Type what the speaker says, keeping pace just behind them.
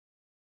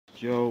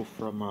Joe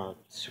from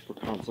Super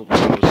Console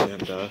Videos,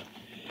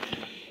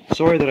 and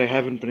sorry that I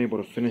haven't been able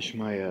to finish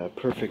my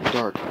Perfect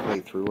Dark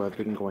playthrough. I've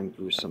been going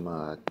through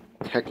some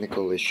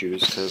technical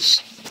issues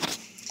because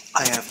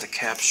I have to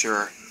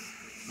capture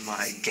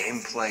my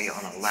gameplay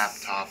on a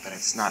laptop, and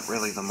it's not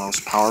really the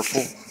most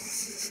powerful.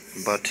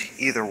 But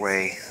either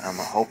way, I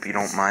hope you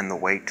don't mind the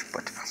wait.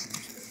 But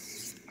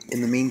in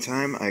the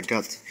meantime, I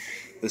got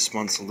this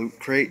month's Loot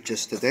Crate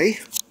just today.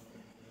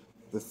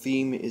 The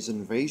theme is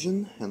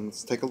Invasion, and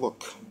let's take a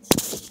look.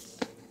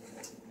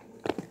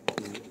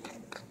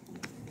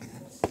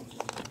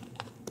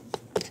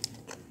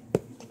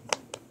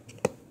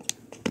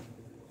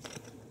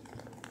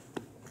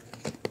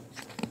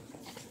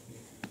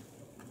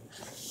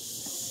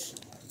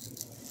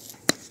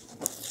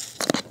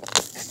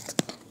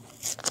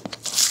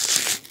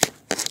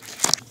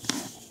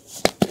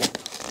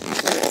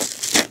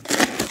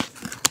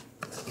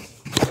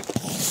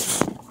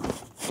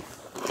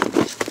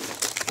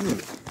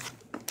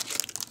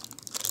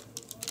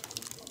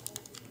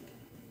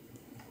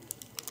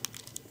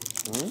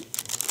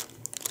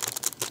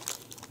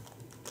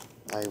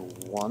 I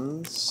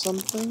won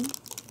something?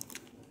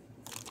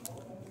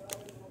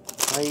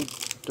 I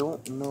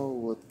don't know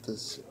what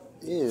this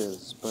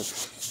is, but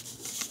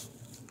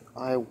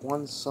I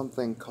won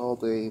something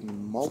called a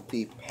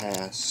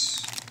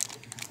multi-pass.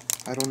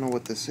 I don't know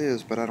what this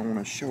is, but I don't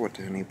want to show it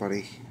to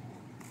anybody.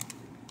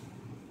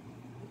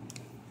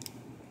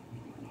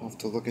 I'll have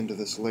to look into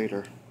this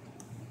later.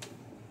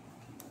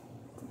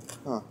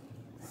 Huh.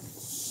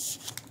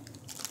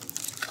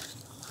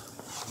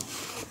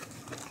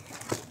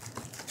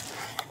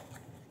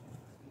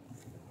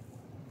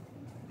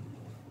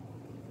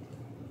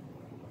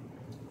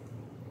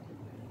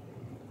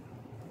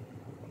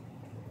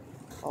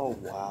 Oh,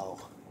 wow.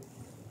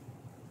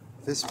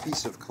 This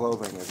piece of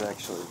clothing is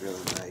actually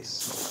really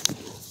nice.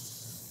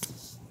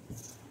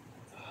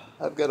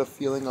 I've got a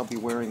feeling I'll be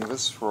wearing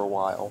this for a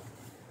while.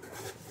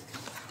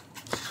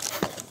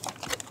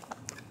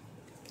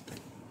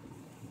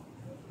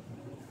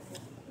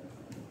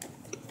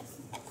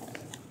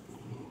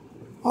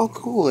 Oh,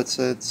 cool, it's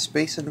a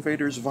Space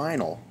Invaders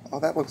vinyl. Oh,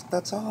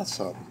 that's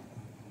awesome.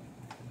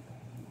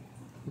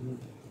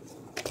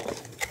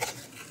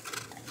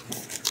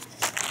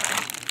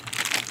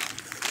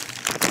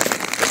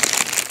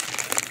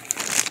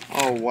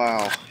 Oh,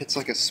 wow, it's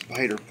like a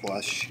spider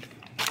plush.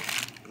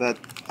 That,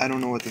 I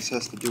don't know what this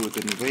has to do with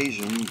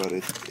Invasion, but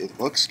it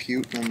looks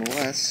cute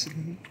nonetheless.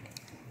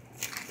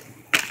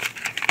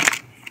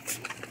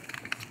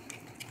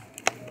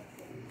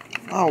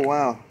 Oh,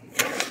 wow.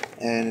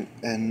 And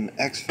an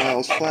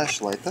X-Files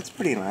flashlight. That's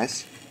pretty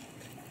nice.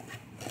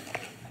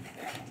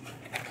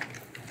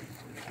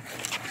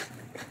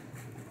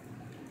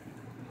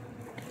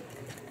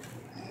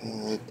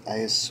 I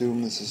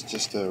assume this is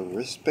just a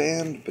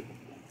wristband, but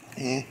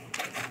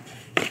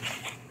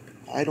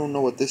I don't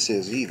know what this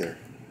is either.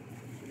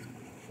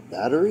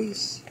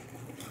 Batteries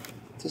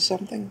to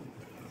something?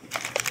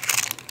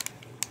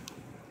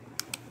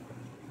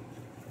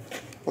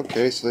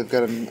 Okay, so they've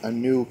got a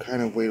new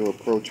kind of way to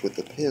approach with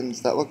the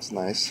pins. That looks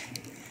nice.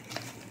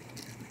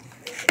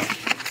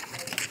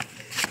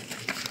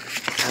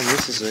 And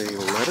this is a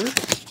letter?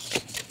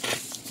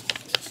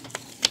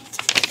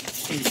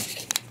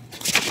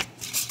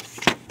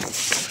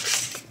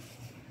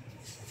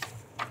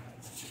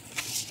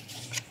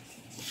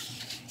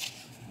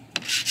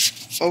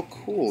 Oh,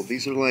 cool.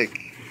 These are like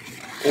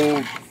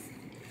old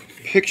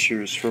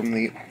pictures from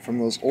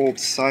those old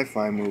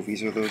sci-fi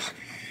movies or those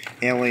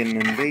alien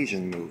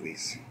invasion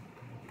movies.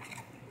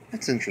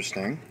 That's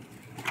interesting.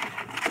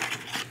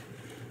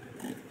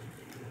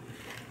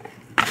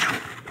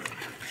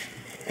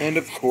 And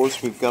of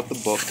course we've got the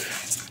book,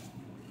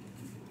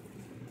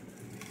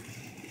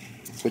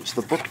 which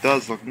the book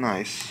does look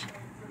nice.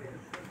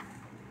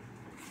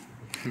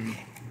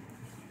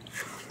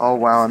 Oh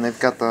wow, and they've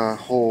got the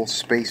whole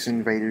Space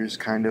Invaders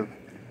kind of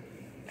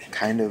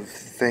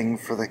thing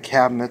for the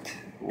cabinet.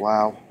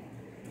 Wow.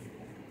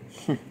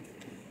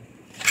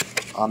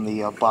 On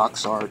the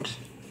box art.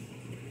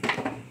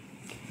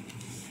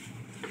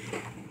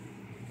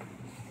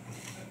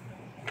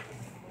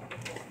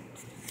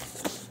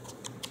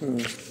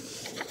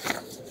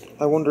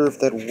 I wonder if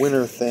that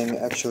winner thing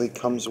actually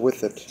comes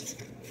with it.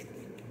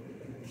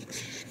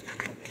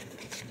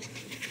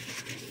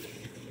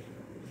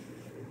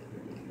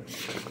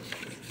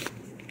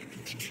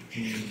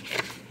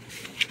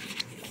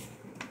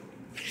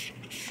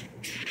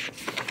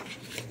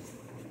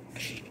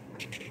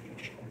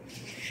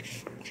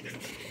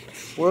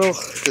 Well,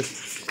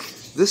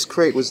 this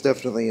crate was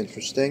definitely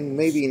interesting.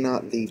 Maybe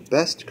not the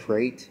best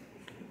crate,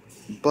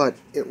 but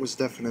it was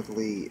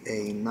definitely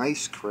a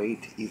nice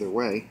crate either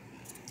way.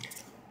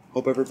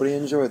 Hope everybody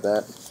enjoyed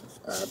that.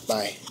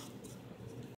 Bye.